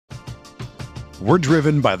We're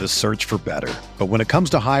driven by the search for better. But when it comes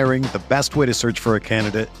to hiring, the best way to search for a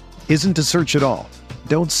candidate isn't to search at all.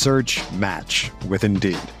 Don't search, match with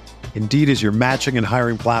Indeed. Indeed is your matching and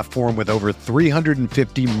hiring platform with over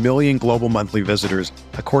 350 million global monthly visitors,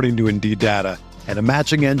 according to Indeed data, and a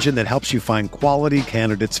matching engine that helps you find quality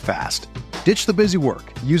candidates fast. Ditch the busy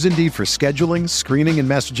work. Use Indeed for scheduling, screening, and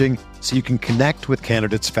messaging so you can connect with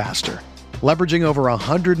candidates faster. Leveraging over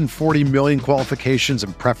 140 million qualifications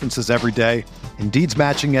and preferences every day, Indeed's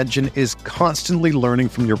matching engine is constantly learning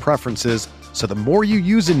from your preferences, so the more you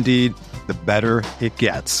use Indeed, the better it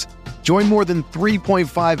gets. Join more than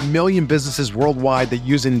 3.5 million businesses worldwide that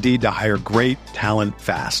use Indeed to hire great talent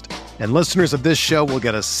fast. And listeners of this show will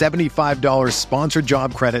get a $75 sponsored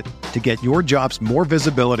job credit to get your jobs more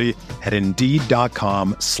visibility at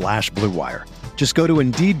Indeed.com/Blue Wire. Just go to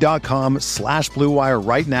Indeed.com/Blue Wire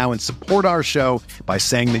right now and support our show by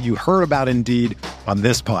saying that you heard about Indeed on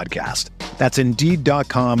this podcast. That's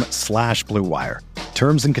Indeed.com/Blue Wire.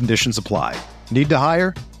 Terms and conditions apply. Need to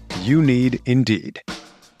hire? You need Indeed.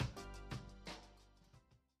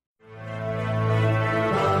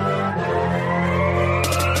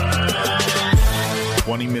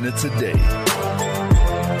 20 minutes a day,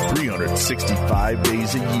 365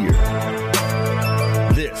 days a year.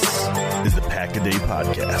 This is the Pack-A-Day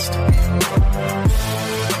Podcast.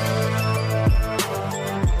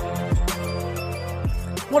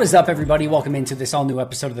 What is up, everybody? Welcome into this all-new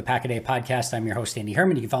episode of the Pack-A-Day Podcast. I'm your host, Andy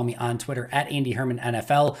Herman. You can follow me on Twitter at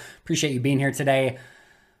AndyHermanNFL. Appreciate you being here today.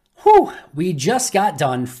 Whew, we just got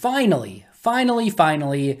done, finally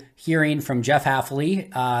hearing from Jeff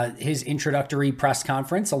Hafley, his introductory press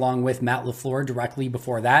conference, along with Matt LaFleur directly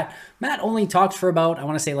before that. Matt only talked for about, I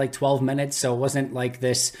want to say like 12 minutes, so it wasn't like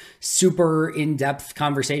this super in-depth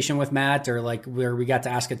conversation with Matt or like where we got to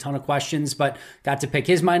ask a ton of questions, but got to pick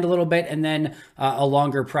his mind a little bit, and then a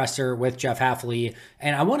longer presser with Jeff Hafley.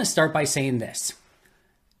 And I want to start by saying this.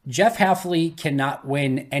 Jeff Hafley cannot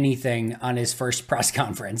win anything on his first press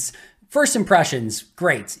conference. First impressions,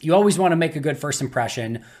 great. You always want to make a good first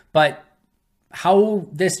impression, but how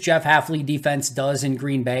this Jeff Hafley defense does in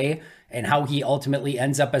Green Bay and how he ultimately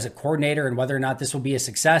ends up as a coordinator and whether or not this will be a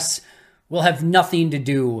success will have nothing to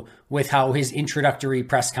do with how his introductory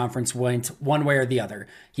press conference went one way or the other.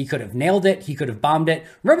 He could have nailed it. He could have bombed it.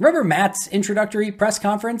 Remember Matt's introductory press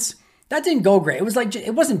conference? That didn't go great. It was like,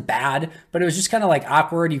 it wasn't bad, but it was just kind of like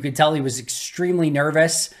awkward. You could tell he was extremely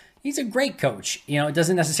nervous. He's a great coach. You know, it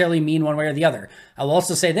doesn't necessarily mean one way or the other. I'll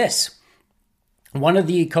also say this. One of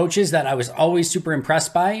the coaches that I was always super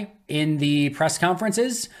impressed by in the press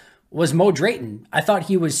conferences was Mo Drayton. I thought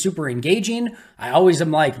he was super engaging. I always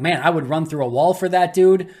am like, man, I would run through a wall for that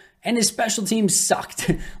dude. And his special teams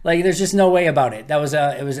sucked. Like, there's just no way about it. It was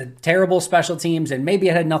a terrible special teams, and maybe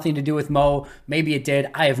it had nothing to do with Mo. Maybe it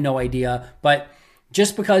did. I have no idea. But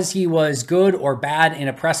just because he was good or bad in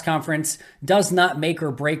a press conference does not make or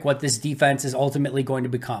break what this defense is ultimately going to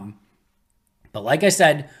become. But like I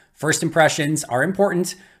said, first impressions are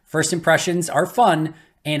important. First impressions are fun.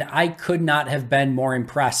 And I could not have been more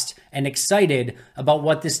impressed and excited about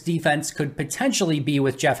what this defense could potentially be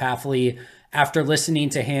with Jeff Hafley after listening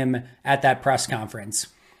to him at that press conference.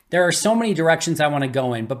 There are so many directions I want to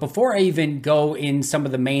go in, but before I even go in some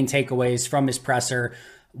of the main takeaways from his presser,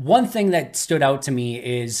 one thing that stood out to me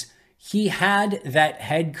is he had that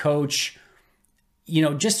head coach, you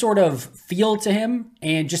know, just sort of feel to him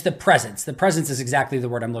and just the presence. The presence is exactly the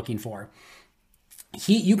word I'm looking for.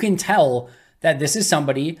 You can tell that this is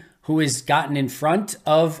somebody who has gotten in front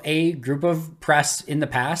of a group of press in the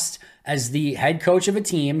past as the head coach of a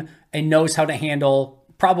team and knows how to handle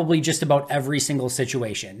probably just about every single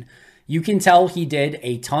situation. You can tell he did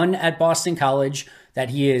a ton at Boston College,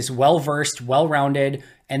 that he is well-versed, well-rounded,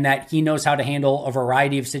 and that he knows how to handle a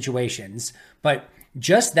variety of situations. But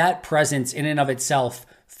just that presence in and of itself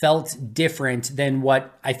felt different than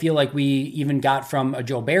what I feel like we even got from a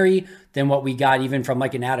Joe Barry, than what we got even from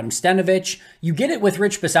like an Adam Stenavich. You get it with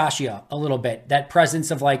Rich Bisaccia a little bit, that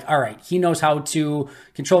presence of like, all right, he knows how to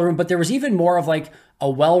control the room, but there was even more of like a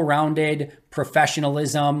well-rounded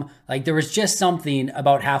professionalism. Like there was just something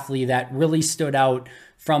about Hafley that really stood out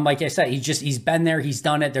from, like I said, he's been there, he's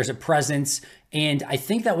done it, there's a presence. And I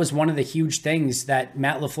think that was one of the huge things that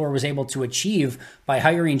Matt LaFleur was able to achieve by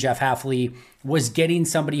hiring Jeff Hafley, was getting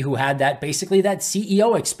somebody who had that, basically that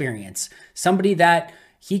CEO experience, somebody that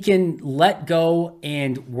he can let go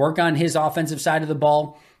and work on his offensive side of the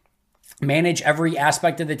ball, manage every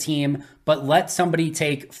aspect of the team, but let somebody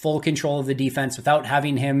take full control of the defense without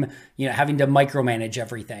having him, having to micromanage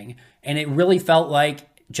everything. And it really felt like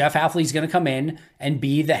Jeff Hafley's going to come in and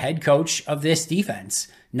be the head coach of this defense,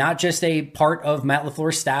 not just a part of Matt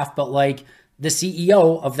LaFleur's staff, but like the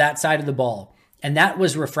CEO of that side of the ball. And that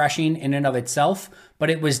was refreshing in and of itself, but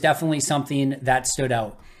it was definitely something that stood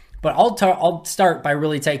out. But I'll start by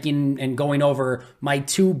really taking and going over my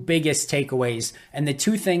two biggest takeaways and the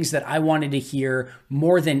two things that I wanted to hear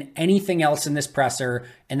more than anything else in this presser,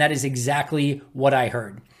 and that is exactly what I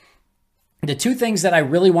heard. The two things that I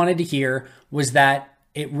really wanted to hear was that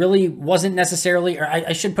it really wasn't necessarily, or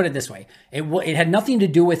I should put it this way. It had nothing to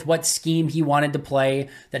do with what scheme he wanted to play,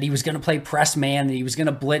 that he was going to play press man, that he was going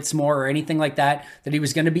to blitz more or anything like that he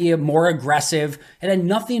was going to be more aggressive. It had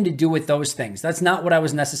nothing to do with those things. That's not what I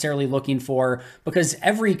was necessarily looking for, because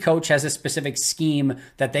every coach has a specific scheme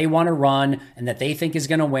that they want to run and that they think is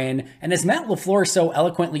going to win. And as Matt LaFleur so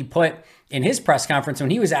eloquently put in his press conference when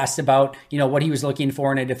he was asked about, what he was looking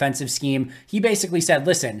for in a defensive scheme, he basically said,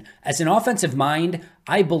 listen, as an offensive mind,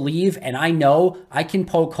 I believe and I know I can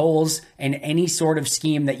poke holes in any sort of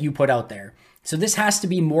scheme that you put out there. So this has to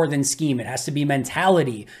be more than scheme. It has to be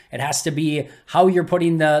mentality. It has to be how you're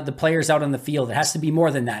putting the players out on the field. It has to be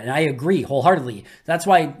more than that. And I agree wholeheartedly. That's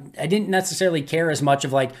why I didn't necessarily care as much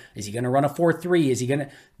of is he going to run a 4-3? Is he going to,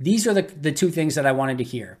 these are the two things that I wanted to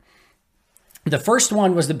hear. The first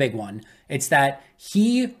one was the big one. It's that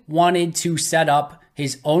he wanted to set up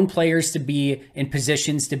his own players to be in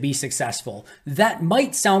positions to be successful. That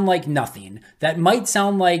might sound like nothing. That might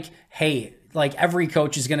sound like, hey, every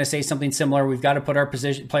coach is going to say something similar. We've got to put our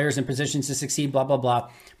players in positions to succeed, blah, blah, blah.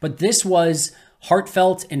 But this was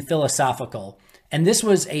heartfelt and philosophical. And this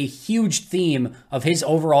was a huge theme of his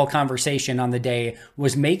overall conversation on the day,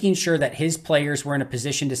 was making sure that his players were in a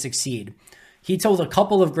position to succeed. He told a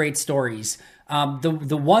couple of great stories.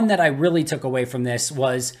 The one that I really took away from this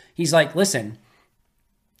was, he's like, listen,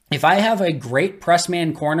 if I have a great press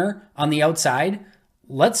man corner on the outside,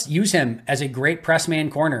 let's use him as a great press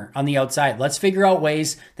man corner on the outside. Let's figure out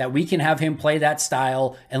ways that we can have him play that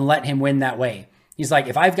style and let him win that way. He's like,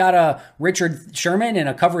 if I've got a Richard Sherman and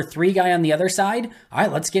a cover 3 guy on the other side, all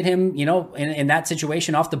right, let's get him, in that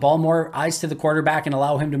situation off the ball, more eyes to the quarterback and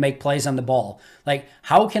allow him to make plays on the ball.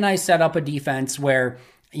 How can I set up a defense where,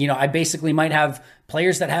 I basically might have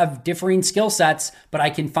players that have differing skill sets, but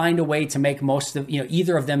I can find a way to make most of,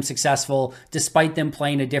 either of them successful despite them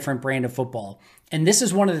playing a different brand of football. And this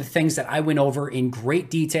is one of the things that I went over in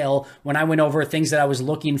great detail when I went over things that I was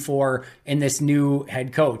looking for in this new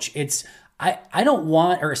head coach. I don't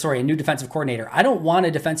want, a new defensive coordinator. I don't want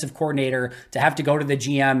a defensive coordinator to have to go to the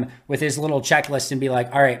GM with his little checklist and be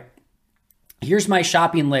like, all right, here's my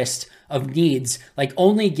shopping list of needs.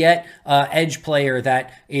 Only get an edge player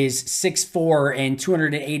that is 6'4" and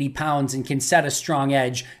 280 pounds and can set a strong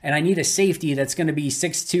edge. And I need a safety that's going to be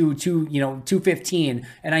 6'2", 215.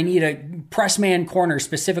 And I need a press man corner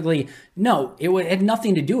specifically. No, it had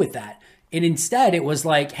nothing to do with that. And instead it was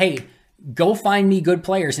like, hey, go find me good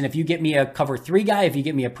players. And if you get me a cover 3 guy, if you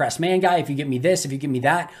get me a press man guy, if you get me this, if you get me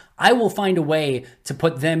that, I will find a way to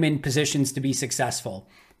put them in positions to be successful.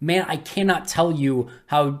 Man, I cannot tell you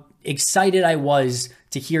how excited I was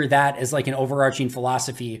to hear that as an overarching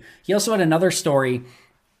philosophy. He also had another story.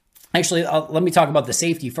 Actually, let me talk about the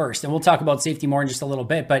safety first, and we'll talk about safety more in just a little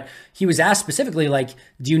bit. But he was asked specifically,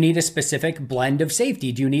 do you need a specific blend of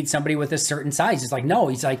safety? Do you need somebody with a certain size? He's like, no.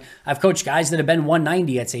 He's like, I've coached guys that have been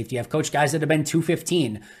 190 at safety. I've coached guys that have been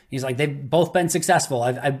 215. He's like, they've both been successful.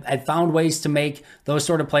 I've found ways to make those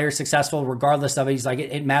sort of players successful regardless of it. He's like,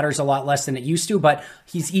 it matters a lot less than it used to. But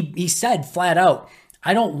he said flat out,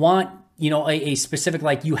 I don't want a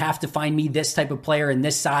specific, you have to find me this type of player in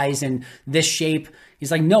this size and this shape. He's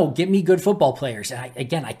like, no, get me good football players.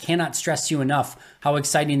 And I cannot stress to you enough how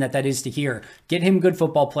exciting that is to hear. Get him good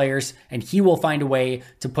football players, and he will find a way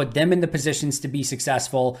to put them in the positions to be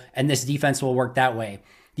successful, and this defense will work that way.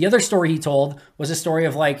 The other story he told was a story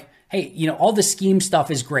of hey, all the scheme stuff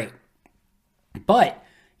is great, but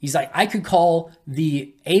he's like, I could call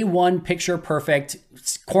the A1 picture perfect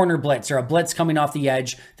corner blitz or a blitz coming off the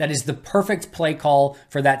edge. That is the perfect play call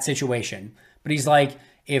for that situation. But he's like,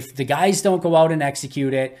 if the guys don't go out and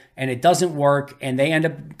execute it and it doesn't work and they end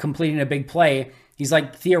up completing a big play, he's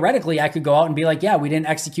like, theoretically, I could go out and be like, yeah, we didn't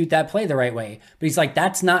execute that play the right way. But he's like,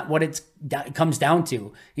 that's not what it comes down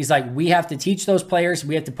to. He's like, we have to teach those players.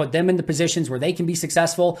 We have to put them in the positions where they can be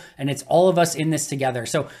successful. And it's all of us in this together.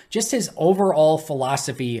 So just his overall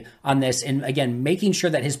philosophy on this. And again, making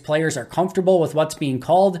sure that his players are comfortable with what's being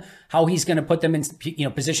called, how he's going to put them in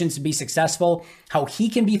positions to be successful, how he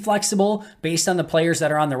can be flexible based on the players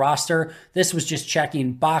that are on the roster. This was just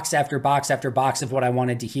checking box after box after box of what I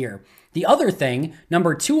wanted to hear. The other thing,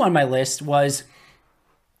 number 2 on my list, was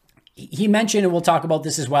he mentioned, and we'll talk about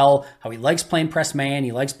this as well, how he likes playing press man,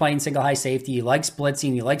 he likes playing single high safety, he likes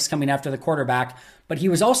blitzing, he likes coming after the quarterback. But he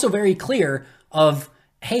was also very clear of,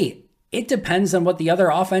 hey, it depends on what the other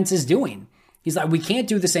offense is doing. He's like, we can't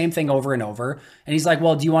do the same thing over and over. And he's like,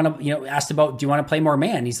 well, do you want to, asked about, do you want to play more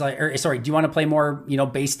man? He's like, do you want to play more,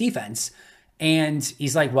 base defense? And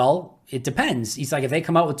he's like, well, it depends. He's like, if they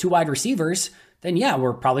come out with 2 wide receivers, then yeah,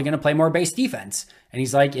 we're probably going to play more base defense. And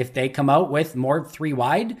he's like, if they come out with more 3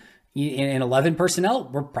 wide in 11 personnel,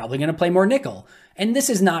 we're probably going to play more nickel. And this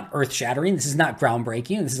is not earth shattering. This is not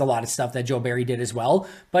groundbreaking. This is a lot of stuff that Joe Barry did as well.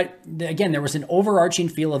 But again, there was an overarching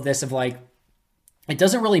feel of this of like, it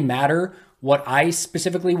doesn't really matter what I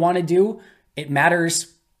specifically want to do. It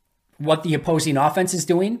matters what the opposing offense is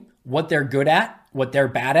doing, what they're good at, what they're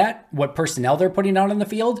bad at, what personnel they're putting out on the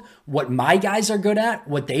field, what my guys are good at,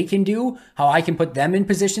 what they can do, how I can put them in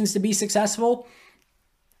positions to be successful.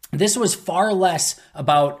 This was far less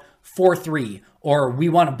about 4-3 or we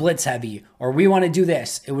want to blitz heavy or we want to do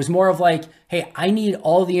this. It was more of like, hey, I need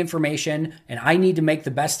all the information and I need to make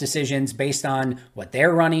the best decisions based on what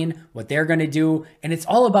they're running, what they're going to do. And it's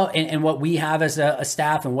all about, and what we have as a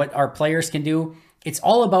staff and what our players can do. It's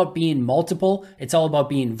all about being multiple. It's all about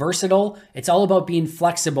being versatile. It's all about being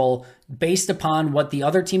flexible based upon what the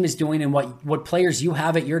other team is doing and what players you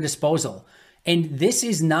have at your disposal. And this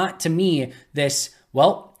is not, to me, this,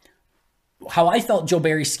 well, how I felt Joe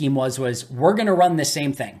Barry's scheme was we're going to run the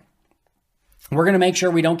same thing. We're going to make sure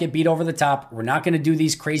we don't get beat over the top. We're not going to do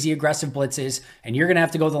these crazy aggressive blitzes, and you're going to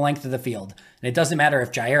have to go the length of the field. And it doesn't matter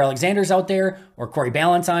if Jair Alexander's out there or Corey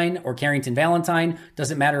Ballantyne or Carrington Valentine.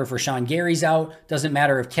 Doesn't matter if Rashawn Gary's out. Doesn't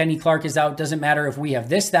matter if Kenny Clark is out. Doesn't matter if we have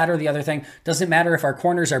this, that, or the other thing. Doesn't matter if our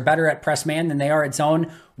corners are better at press man than they are at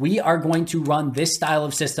zone. We are going to run this style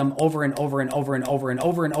of system over and over and over and over and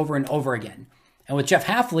over and over and over again. And with Jeff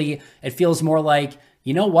Hafley, it feels more like,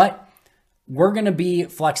 you know what? We're going to be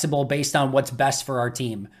flexible based on what's best for our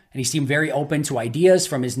team. And he seemed very open to ideas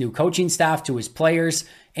from his new coaching staff to his players.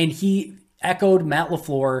 And he echoed Matt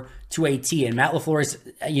LaFleur to a T. And Matt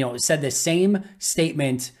LaFleur said the same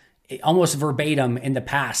statement almost verbatim in the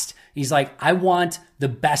past. He's like, I want the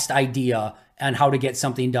best idea on how to get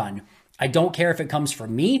something done. I don't care if it comes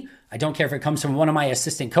from me. I don't care if it comes from one of my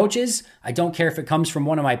assistant coaches. I don't care if it comes from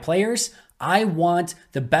one of my players. I want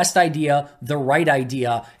the best idea, the right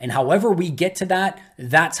idea, and however we get to that,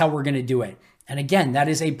 that's how we're going to do it. And again, that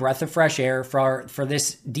is a breath of fresh air for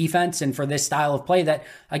this defense and for this style of play that,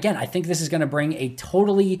 again, I think this is going to bring a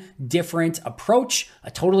totally different approach, a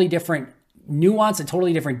totally different nuance, a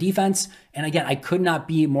totally different defense. And again, I could not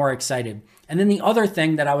be more excited. And then the other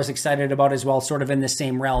thing that I was excited about as well, sort of in the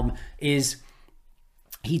same realm, is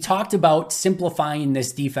he talked about simplifying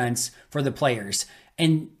this defense for the players.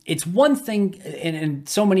 And it's one thing, and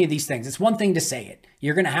so many of these things, it's one thing to say it.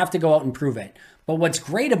 You're going to have to go out and prove it. But what's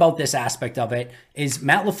great about this aspect of it is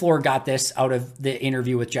Matt LaFleur got this out of the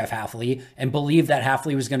interview with Jeff Hafley and believed that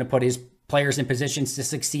Hafley was going to put his players in positions to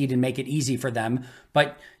succeed and make it easy for them.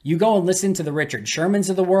 But you go and listen to the Richard Shermans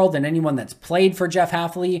of the world and anyone that's played for Jeff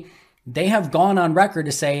Hafley, they have gone on record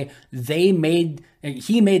to say he made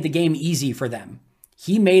the game easy for them.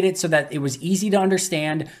 He made it so that it was easy to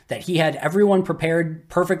understand, that he had everyone prepared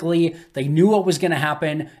perfectly. They knew what was going to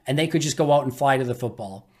happen, and they could just go out and fly to the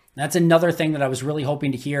football. That's another thing that I was really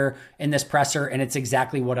hoping to hear in this presser, and it's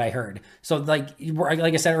exactly what I heard. So like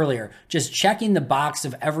I said earlier, just checking the box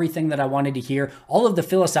of everything that I wanted to hear, all of the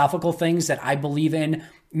philosophical things that I believe in,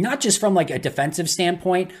 not just from like a defensive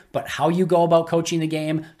standpoint, but how you go about coaching the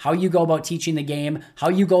game, how you go about teaching the game, how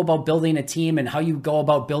you go about building a team, and how you go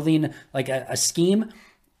about building like a scheme.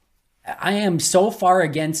 I am so far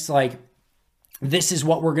against like, this is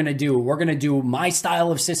what we're going to do. We're going to do my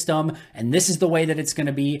style of system, and this is the way that it's going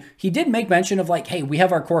to be. He did make mention of like, hey, we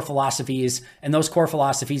have our core philosophies, and those core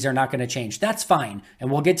philosophies are not going to change. That's fine. And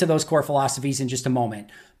we'll get to those core philosophies in just a moment.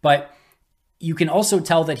 But you can also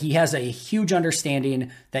tell that he has a huge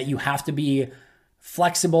understanding that you have to be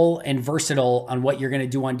flexible and versatile on what you're going to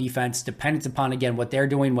do on defense, dependent upon, again, what they're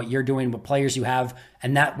doing, what you're doing, what players you have.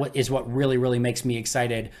 And that is what really, really makes me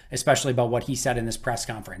excited, especially about what he said in this press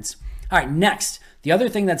conference. All right, next, the other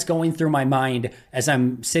thing that's going through my mind as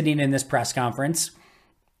I'm sitting in this press conference,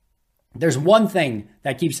 there's one thing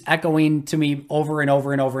that keeps echoing to me over and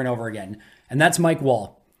over and over and over again, and that's Mike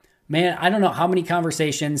Wall. Man, I don't know how many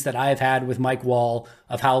conversations that I've had with Mike Wall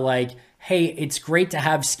of how like, hey, it's great to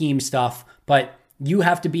have scheme stuff, but you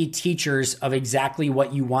have to be teachers of exactly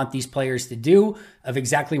what you want these players to do, of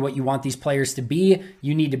exactly what you want these players to be.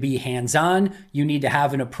 You need to be hands-on. You need to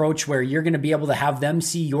have an approach where you're going to be able to have them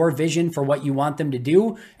see your vision for what you want them to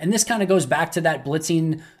do. And this kind of goes back to that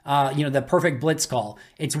blitzing, the perfect blitz call.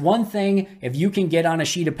 It's one thing if you can get on a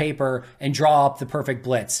sheet of paper and draw up the perfect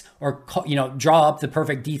blitz, or, draw up the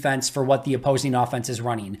perfect defense for what the opposing offense is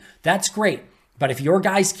running. That's great. But if your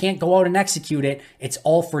guys can't go out and execute it, it's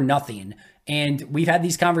all for nothing. And we've had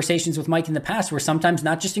these conversations with Mike in the past where sometimes,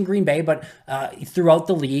 not just in Green Bay, but throughout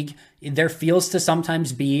the league, there feels to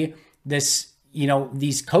sometimes be this,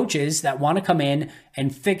 these coaches that want to come in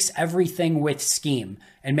and fix everything with scheme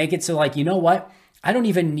and make it so like, you know what? I don't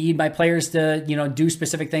even need my players to, do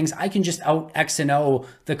specific things. I can just out X and O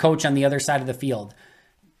the coach on the other side of the field.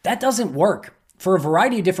 That doesn't work. For a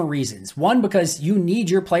variety of different reasons. One, because you need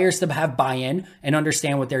your players to have buy-in and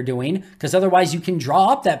understand what they're doing, because otherwise you can draw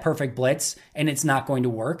up that perfect blitz and it's not going to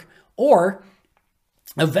work. Or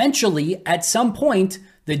eventually, at some point,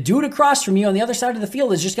 the dude across from you on the other side of the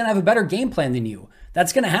field is just going to have a better game plan than you.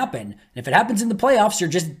 That's going to happen. And if it happens in the playoffs, you're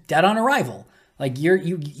just dead on arrival. Like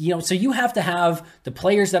so you have to have the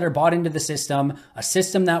players that are bought into the system, a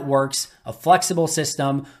system that works, a flexible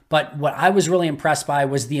system. But what I was really impressed by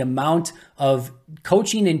was the amount of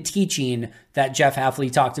coaching and teaching that Jeff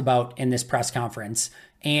Hafley talked about in this press conference.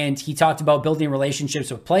 And he talked about building relationships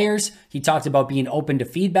with players. He talked about being open to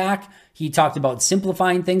feedback. He talked about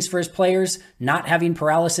simplifying things for his players, not having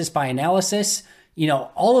paralysis by analysis.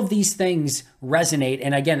 All of these things resonate.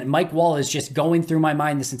 And again, Mike Wall is just going through my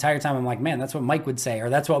mind this entire time. I'm like, man, that's what Mike would say,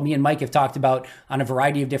 or that's what me and Mike have talked about on a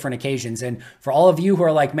variety of different occasions. And for all of you who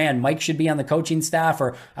are like, man, Mike should be on the coaching staff,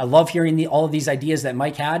 or I love hearing all of these ideas that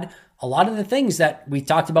Mike had, a lot of the things that we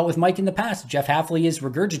talked about with Mike in the past, Jeff Hafley is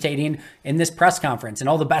regurgitating in this press conference in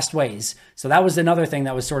all the best ways. So that was another thing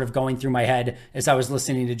that was sort of going through my head as I was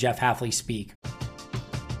listening to Jeff Hafley speak.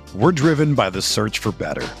 We're driven by the search for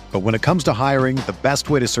better. But when it comes to hiring, the best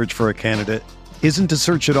way to search for a candidate isn't to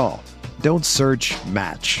search at all. Don't search,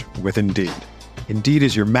 match with Indeed. Indeed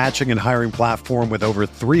is your matching and hiring platform with over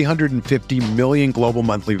 350 million global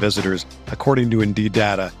monthly visitors, according to Indeed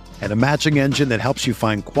data, and a matching engine that helps you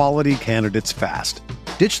find quality candidates fast.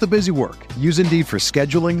 Ditch the busy work. Use Indeed for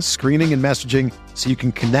scheduling, screening, and messaging so you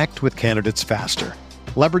can connect with candidates faster.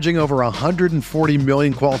 Leveraging over 140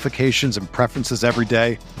 million qualifications and preferences every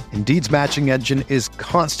day, Indeed's matching engine is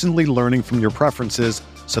constantly learning from your preferences,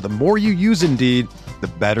 so the more you use Indeed, the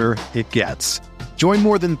better it gets. Join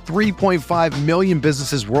more than 3.5 million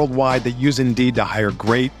businesses worldwide that use Indeed to hire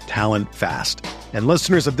great talent fast. And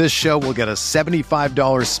listeners of this show will get a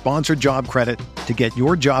 $75 sponsored job credit to get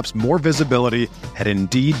your jobs more visibility at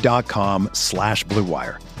Indeed.com/Blue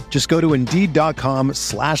Wire. Just go to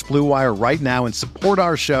Indeed.com/Blue Wire right now and support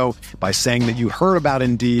our show by saying that you heard about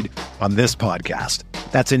Indeed on this podcast.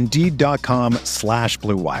 That's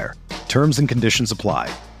Indeed.com/Blue Wire. Terms and conditions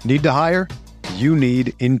apply. Need to hire? You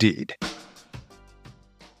need Indeed.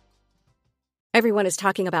 Everyone is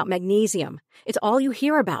talking about magnesium. It's all you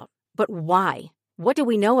hear about. But why? What do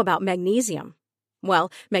we know about magnesium?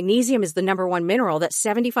 Well, magnesium is the number one mineral that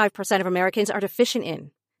 75% of Americans are deficient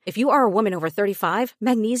in. If you are a woman over 35,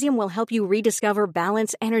 magnesium will help you rediscover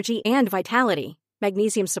balance, energy, and vitality.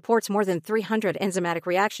 Magnesium supports more than 300 enzymatic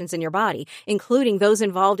reactions in your body, including those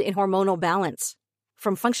involved in hormonal balance.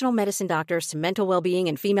 From functional medicine doctors to mental well-being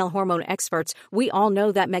and female hormone experts, we all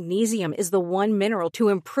know that magnesium is the one mineral to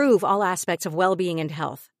improve all aspects of well-being and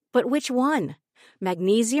health. But which one?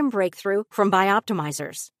 Magnesium Breakthrough from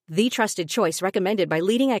Bioptimizers, the trusted choice recommended by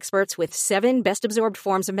leading experts with 7 best-absorbed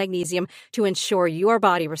forms of magnesium to ensure your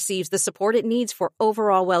body receives the support it needs for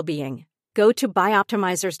overall well-being. Go to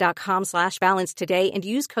bioptimizers.com/balance today and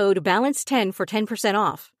use code BALANCE10 for 10%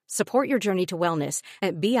 off. Support your journey to wellness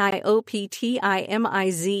at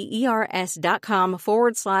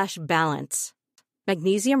bioptimizers.com/balance.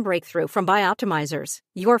 Magnesium Breakthrough from Bioptimizers,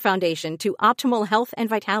 your foundation to optimal health and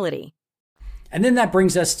vitality. And then that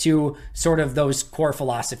brings us to sort of those core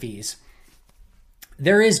philosophies.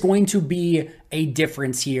 There is going to be a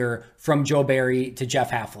difference here from Joe Barry to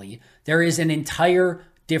Jeff Hafley. There is an entire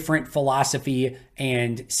different philosophy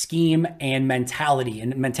and scheme and mentality.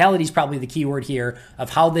 And mentality is probably the key word here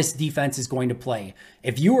of how this defense is going to play.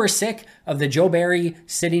 If you are sick of the Joe Barry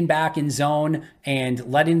sitting back in zone and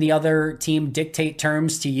letting the other team dictate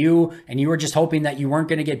terms to you, and you were just hoping that you weren't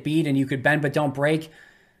going to get beat and you could bend but don't break,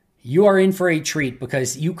 you are in for a treat,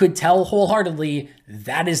 because you could tell wholeheartedly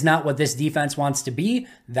that is not what this defense wants to be.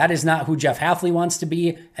 That is not who Jeff Hafley wants to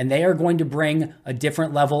be. And they are going to bring a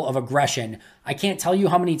different level of aggression. I can't tell you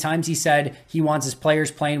how many times he said he wants his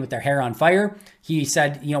players playing with their hair on fire. He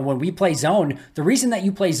said, when we play zone, the reason that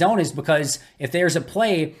you play zone is because if there's a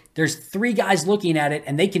play, there's 3 guys looking at it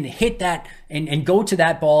and they can hit that and go to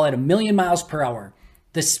that ball at 1,000,000 miles per hour.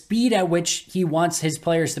 The speed at which he wants his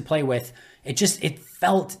players to play with, it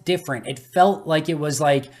felt different. It felt like it was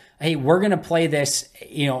like, hey, we're going to play this,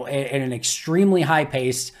 at an extremely high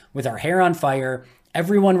pace with our hair on fire,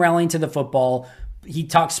 everyone rallying to the football. He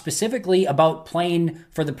talked specifically about playing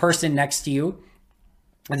for the person next to you.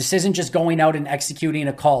 And this isn't just going out and executing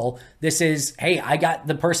a call. This is, hey, I got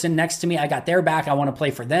the person next to me. I got their back. I want to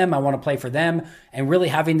play for them. I want to play for them. And really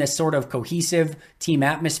having this sort of cohesive team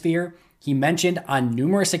atmosphere. He mentioned on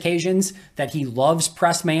numerous occasions that he loves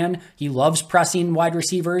press man. He loves pressing wide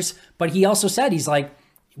receivers. But he also said, he's like,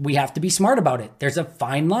 we have to be smart about it. There's a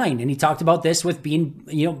fine line. And he talked about this with being,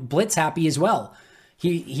 blitz happy as well.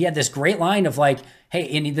 He had this great line of like, hey,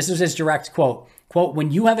 and this was his direct quote,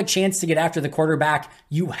 when you have a chance to get after the quarterback,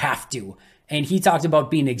 you have to. And he talked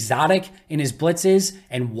about being exotic in his blitzes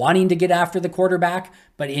and wanting to get after the quarterback.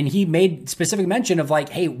 And he made specific mention of like,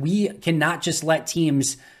 hey, we cannot just let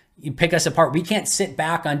teams pick us apart. We can't sit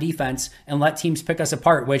back on defense and let teams pick us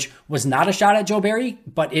apart, which was not a shot at Joe Barry,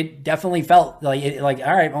 but it definitely felt like,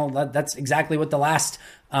 all right, well, that's exactly what the last,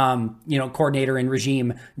 coordinator and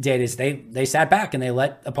regime did, is they sat back and they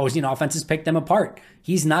let opposing offenses pick them apart.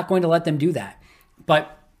 He's not going to let them do that.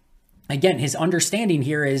 But again, his understanding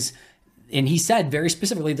here is, and he said very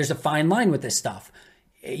specifically, there's a fine line with this stuff.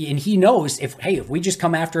 And he knows if we just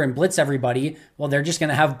come after and blitz everybody, well, they're just going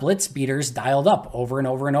to have blitz beaters dialed up over and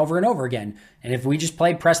over and over and over again. And if we just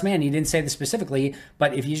play press man, he didn't say this specifically,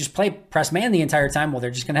 but if you just play press man the entire time, well,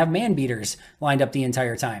 they're just going to have man beaters lined up the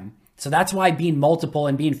entire time. So that's why being multiple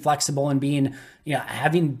and being flexible and being,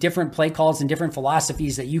 having different play calls and different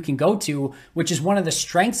philosophies that you can go to, which is one of the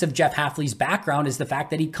strengths of Jeff Hafley's background, is the fact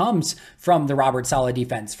that he comes from the Robert Saleh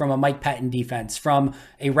defense, from a Mike Pettin defense, from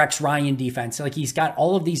a Rex Ryan defense. Like, he's got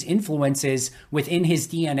all of these influences within his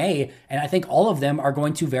DNA. And I think all of them are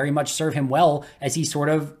going to very much serve him well as he sort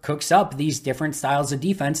of cooks up these different styles of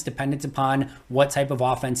defense dependent upon what type of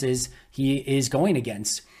offenses he is going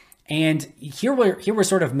against. And here were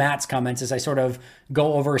sort of Matt's comments as I sort of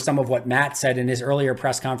go over some of what Matt said in his earlier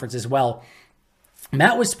press conference as well.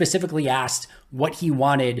 Matt was specifically asked what he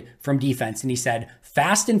wanted from defense, and he said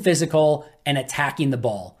fast and physical and attacking the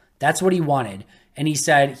ball. That's what he wanted. And he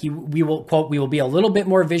said we will, quote, we will be a little bit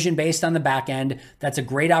more vision based on the back end. That's a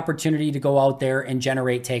great opportunity to go out there and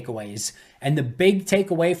generate takeaways. And the big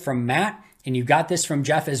takeaway from Matt, and you got this from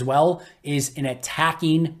Jeff as well, is an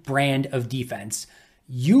attacking brand of defense.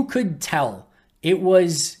 You could tell, it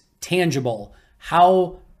was tangible,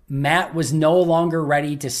 how Matt was no longer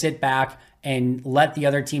ready to sit back and let the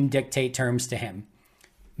other team dictate terms to him.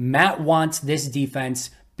 Matt wants this defense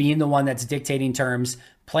being the one that's dictating terms,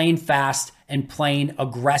 playing fast and playing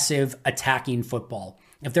aggressive attacking football.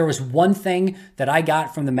 If there was one thing that I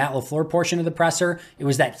got from the Matt LaFleur portion of the presser, it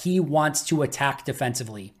was that he wants to attack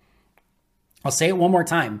defensively. I'll say it one more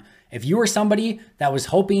time. If you were somebody that was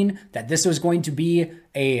hoping that this was going to be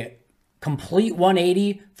a complete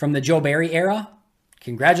 180 from the Joe Barry era,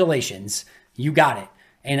 congratulations, you got it.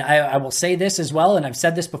 And I will say this as well, and I've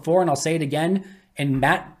said this before and I'll say it again, and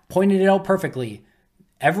Matt pointed it out perfectly.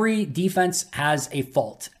 Every defense has a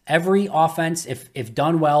fault. Every offense, if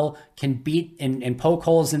done well, can beat and poke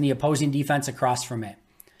holes in the opposing defense across from it.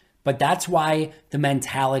 But that's why the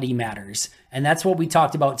mentality matters. And that's what we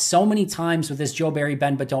talked about so many times with this Joe Barry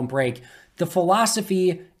bend but don't break. The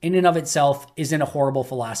philosophy in and of itself isn't a horrible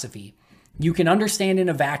philosophy. You can understand in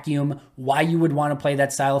a vacuum why you would want to play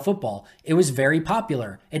that style of football. It was very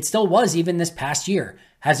popular. It still was even this past year.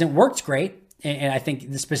 Hasn't worked great, and I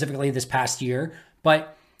think specifically this past year,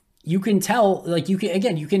 but you can tell, like, you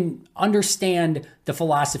can understand the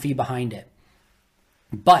philosophy behind it.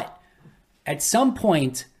 But at some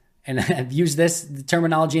point, and I've used this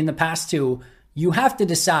terminology in the past too, you have to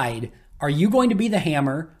decide, are you going to be the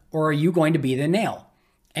hammer or are you going to be the nail?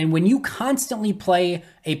 And when you constantly play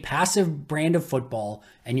a passive brand of football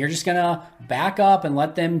and you're just going to back up and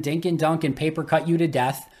let them dink and dunk and paper cut you to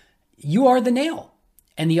death, you are the nail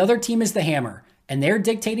and the other team is the hammer, and they're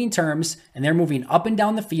dictating terms and they're moving up and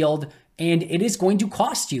down the field And it is going to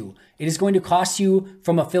cost you. It is going to cost you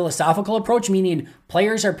from a philosophical approach, meaning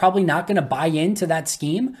players are probably not going to buy into that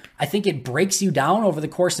scheme. I think it breaks you down over the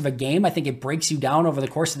course of a game. I think it breaks you down over the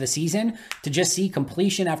course of the season to just see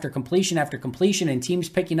completion after completion after completion and teams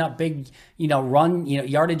picking up big,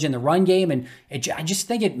 yardage in the run game. And I just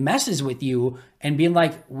think it messes with you and being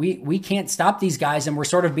like, we can't stop these guys, and we're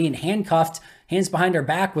sort of being handcuffed, hands behind our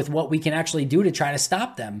back with what we can actually do to try to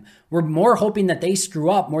stop them. We're more hoping that they screw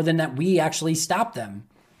up more than that we actually stop them.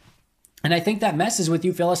 And I think that messes with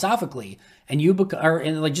you philosophically and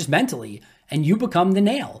just mentally, and you become the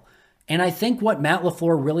nail. And I think what Matt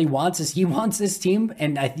LaFleur really wants is he wants this team,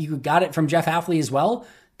 and I think you got it from Jeff Hafley as well.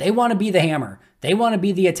 They want to be the hammer. They want to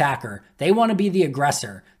be the attacker. They want to be the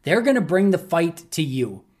aggressor. They're going to bring the fight to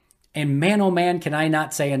you. And man, oh man, can I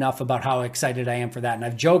not say enough about how excited I am for that. And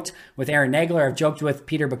I've joked with Aaron Nagler. I've joked with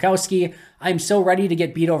Peter Bukowski. I'm so ready to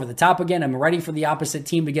get beat over the top again. I'm ready for the opposite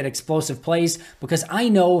team to get explosive plays because I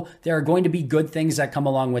know there are going to be good things that come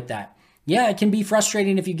along with that. Yeah, it can be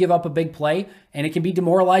frustrating if you give up a big play, and it can be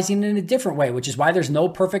demoralizing in a different way, which is why there's no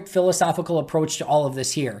perfect philosophical approach to all of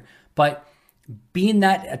this here. But being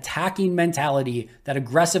that attacking mentality, that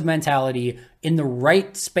aggressive mentality in the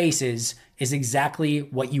right spaces is exactly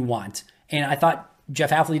what you want. And I thought Jeff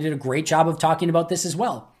Hafley did a great job of talking about this as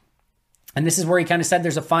well. And this is where he kind of said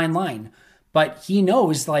there's a fine line. But he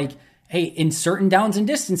knows, like, hey, in certain downs and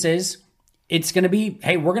distances, it's going to be,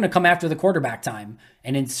 hey, we're going to come after the quarterback time.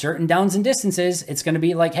 And in certain downs and distances, it's going to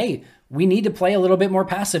be like, hey, we need to play a little bit more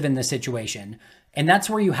passive in this situation. And that's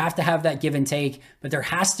where you have to have that give and take, but there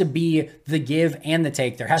has to be the give and the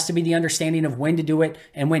take. There has to be the understanding of when to do it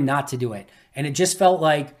and when not to do it. And it just felt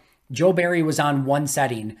like Joe Barry was on one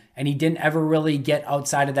setting and he didn't ever really get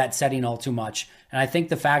outside of that setting all too much. And I think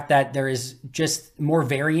the fact that there is just more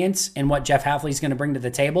variance in what Jeff Hafley is going to bring to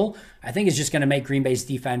the table, I think is just going to make Green Bay's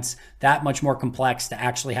defense that much more complex to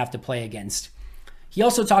actually have to play against. He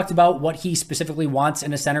also talked about what he specifically wants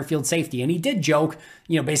in a center field safety. And he did joke,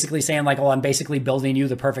 basically saying like, oh, I'm basically building you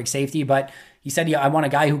the perfect safety. But he said, yeah, I want a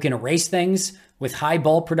guy who can erase things with high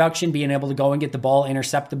ball production, being able to go and get the ball,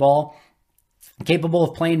 intercept the ball, capable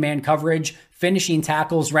of playing man coverage, finishing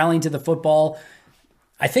tackles, rallying to the football.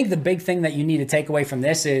 I think the big thing that you need to take away from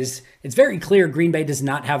this is it's very clear Green Bay does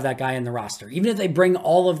not have that guy in the roster. Even if they bring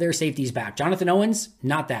all of their safeties back. Jonathan Owens,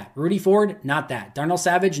 not that. Rudy Ford, not that. Darnell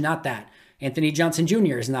Savage, not that. Anthony Johnson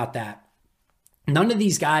Jr. is not that. None of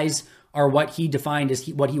these guys are what he defined as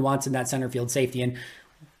what he wants in that center field safety. And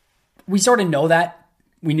we sort of know that.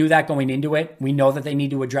 We knew that going into it. We know that they need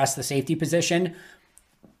to address the safety position.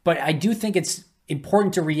 But I do think it's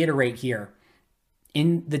important to reiterate here.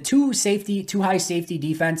 In the too high safety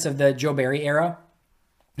defense of the Joe Barry era,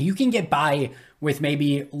 you can get by with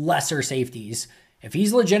maybe lesser safeties. If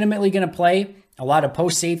he's legitimately going to play a lot of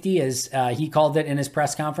post safety, as he called it in his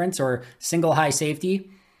press conference, or single high safety,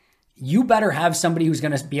 you better have somebody who's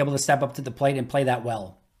going to be able to step up to the plate and play that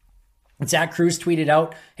well. Zach Cruz tweeted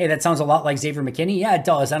out, hey, that sounds a lot like Xavier McKinney. Yeah, it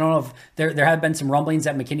does. I don't know if there have been some rumblings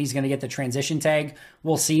that McKinney's going to get the transition tag.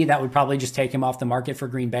 We'll see. That would probably just take him off the market for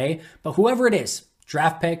Green Bay. But whoever it is,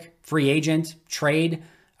 draft pick, free agent, trade,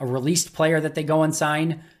 a released player that they go and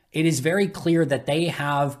sign, it is very clear that they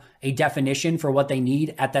have a definition for what they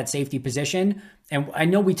need at that safety position. And I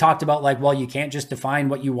know we talked about like, well, you can't just define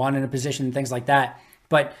what you want in a position and things like that.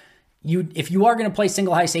 But if you are going to play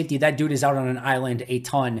single high safety, that dude is out on an island a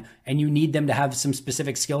ton, and you need them to have some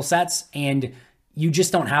specific skill sets. And you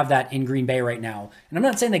just don't have that in Green Bay right now. And I'm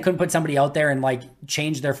not saying they couldn't put somebody out there and like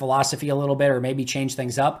change their philosophy a little bit or maybe change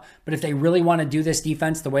things up. But if they really want to do this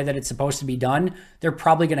defense the way that it's supposed to be done, they're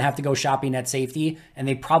probably going to have to go shopping at safety. And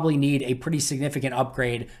they probably need a pretty significant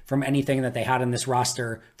upgrade from anything that they had in this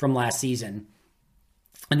roster from last season.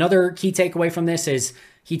 Another key takeaway from this is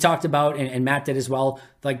he talked about, and Matt did as well,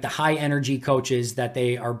 like the high energy coaches that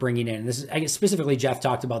they are bringing in. This is, I guess specifically Jeff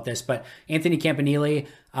talked about this, but Anthony Campanile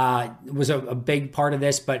was a big part of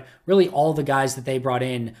this, but really all the guys that they brought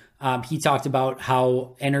in, he talked about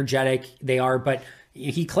how energetic they are, but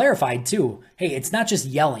he clarified too, hey, it's not just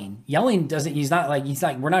yelling. Yelling doesn't, he's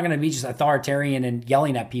like, we're not going to be just authoritarian and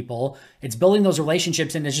yelling at people. It's building those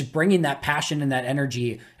relationships and it's just bringing that passion and that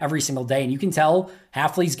energy every single day. And you can tell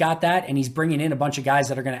Hafley's got that, and he's bringing in a bunch of guys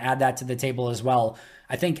that are going to add that to the table as well.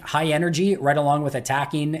 I think high energy right along with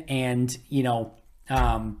attacking and,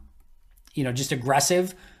 just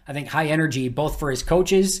aggressive. I think high energy, both for his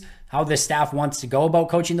coaches, how the staff wants to go about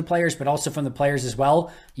coaching the players, but also from the players as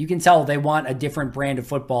well. You can tell they want a different brand of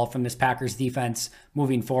football from this Packers defense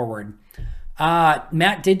moving forward.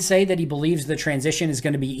 Matt did say that he believes the transition is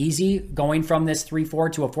going to be easy going from this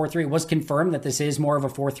 3-4 to a 4-3. It was confirmed that this is more of a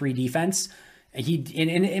 4-3 defense. and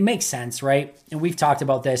it makes sense, right? And we've talked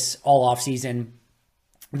about this all offseason.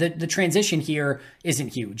 The transition here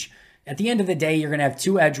isn't huge. At the end of the day, you're going to have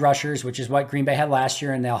 2 edge rushers, which is what Green Bay had last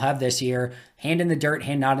year and they'll have this year. Hand in the dirt,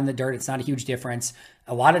 hand not in the dirt. It's not a huge difference.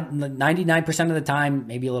 99% of the time,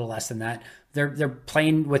 maybe a little less than that, they're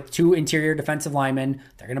playing with 2 interior defensive linemen.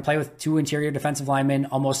 They're going to play with 2 interior defensive linemen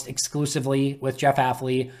almost exclusively with Jeff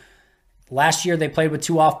Hafley. Last year, they played with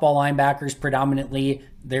 2 off-ball linebackers predominantly.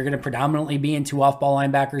 They're going to predominantly be in 2 off-ball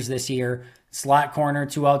linebackers this year. Slot corner,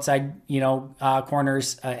 2 outside,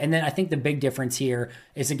 corners. And then I think the big difference here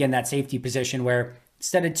is, again, that safety position where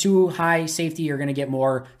instead of 2 high safety, you're going to get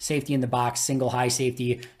more safety in the box, single high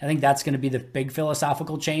safety. I think that's going to be the big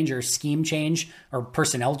philosophical change or scheme change or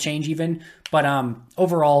personnel change even. But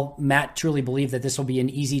overall, Matt truly believed that this will be an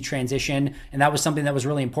easy transition. And that was something that was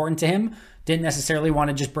really important to him. Didn't necessarily want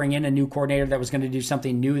to just bring in a new coordinator that was going to do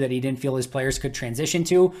something new that he didn't feel his players could transition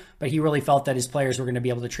to, but he really felt that his players were going to be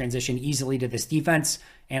able to transition easily to this defense,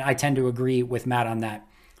 and I tend to agree with Matt on that.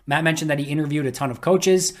 Matt mentioned that he interviewed a ton of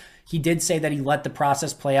coaches. He did say that he let the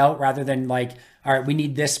process play out rather than like, all right, we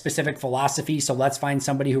need this specific philosophy, so let's find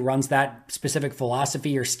somebody who runs that specific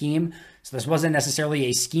philosophy or scheme. So this wasn't necessarily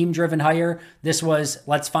a scheme-driven hire. This was,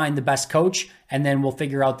 let's find the best coach, and then we'll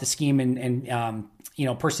figure out the scheme and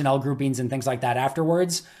personnel groupings and things like that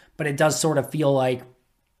afterwards. But it does sort of feel like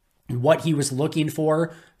what he was looking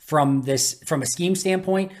for from a scheme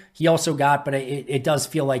standpoint, he also got, but it does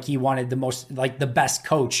feel like he wanted the best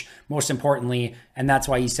coach, most importantly. And that's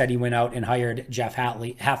why he said he went out and hired Jeff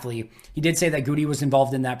Hafley. He did say that Goody was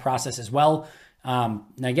involved in that process as well. And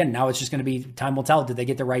again, now it's just going to be time will tell. Did they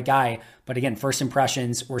get the right guy? But again, first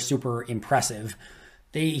impressions were super impressive.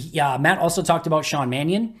 Matt also talked about Sean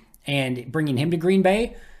Mannion and bringing him to Green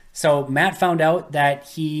Bay. So Matt found out that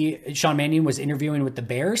Sean Mannion was interviewing with the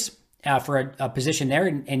Bears for a position there,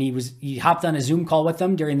 and he hopped on a Zoom call with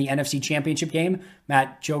them during the NFC Championship game.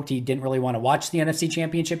 Matt joked he didn't really want to watch the NFC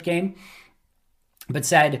Championship game, but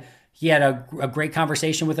said he had a great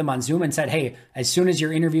conversation with him on Zoom and said, hey, as soon as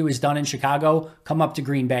your interview is done in Chicago, come up to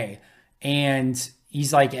Green Bay. And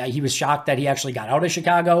he's like, he was shocked that he actually got out of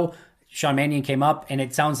Chicago. Sean Mannion came up, and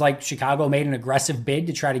it sounds like Chicago made an aggressive bid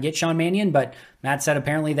to try to get Sean Mannion, but Matt said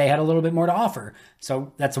apparently they had a little bit more to offer.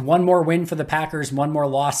 So that's one more win for the Packers, one more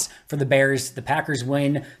loss for the Bears. The Packers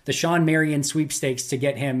win the Sean Mannion sweepstakes to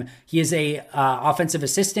get him. He is a offensive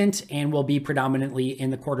assistant and will be predominantly in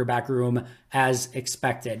the quarterback room as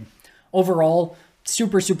expected. Overall,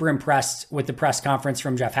 super, super impressed with the press conference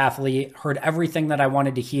from Jeff Hafley. Heard everything that I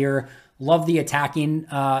wanted to hear. Love the attacking,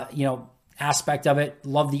 aspect of it.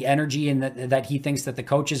 Love the energy and that he thinks that the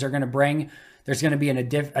coaches are going to bring. There's going to be a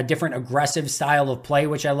different aggressive style of play,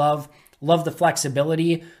 which I love. Love the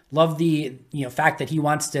flexibility. Love the fact that he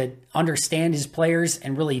wants to understand his players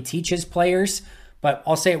and really teach his players. But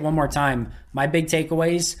I'll say it one more time. My big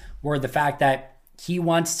takeaways were the fact that he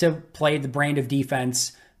wants to play the brand of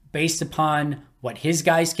defense based upon what his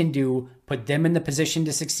guys can do, put them in the position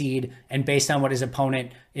to succeed, and based on what his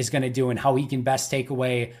opponent is going to do and how he can best take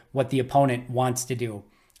away what the opponent wants to do.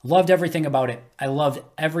 Loved everything about it. I loved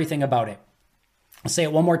everything about it. I'll say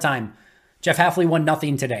it one more time. Jeff Hafley won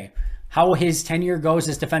nothing today. How his tenure goes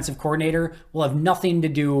as defensive coordinator will have nothing to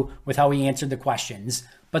do with how he answered the questions.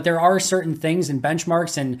 But there are certain things and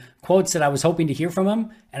benchmarks and quotes that I was hoping to hear from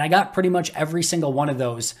him, and I got pretty much every single one of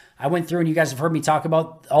those. I went through, and you guys have heard me talk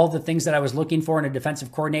about all the things that I was looking for in a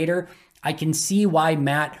defensive coordinator. I can see why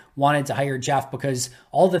Matt wanted to hire Jeff, because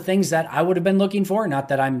all the things that I would have been looking for, not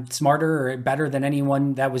that I'm smarter or better than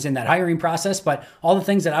anyone that was in that hiring process, but all the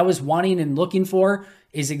things that I was wanting and looking for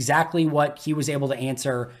is exactly what he was able to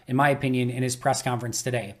answer, in my opinion, in his press conference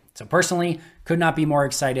today. So personally, could not be more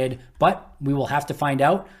excited, but we will have to find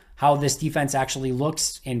out how this defense actually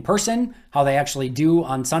looks in person, how they actually do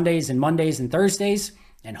on Sundays and Mondays and Thursdays.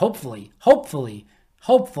 And hopefully,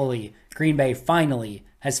 Green Bay finally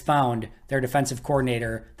has found their defensive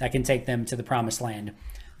coordinator that can take them to the promised land.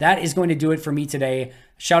 That is going to do it for me today.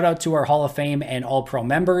 Shout out to our Hall of Fame and All-Pro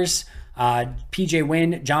members. PJ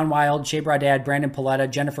Wynn, John Wild, Shea Bradad, Brandon Paletta,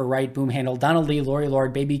 Jennifer Wright, Boom Handle, Donald Lee, Lori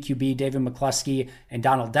Lord, Baby QB, David McCluskey, and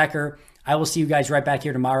Donald Decker. I will see you guys right back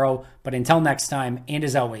here tomorrow. But until next time, and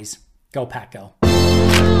as always, go Pack Go.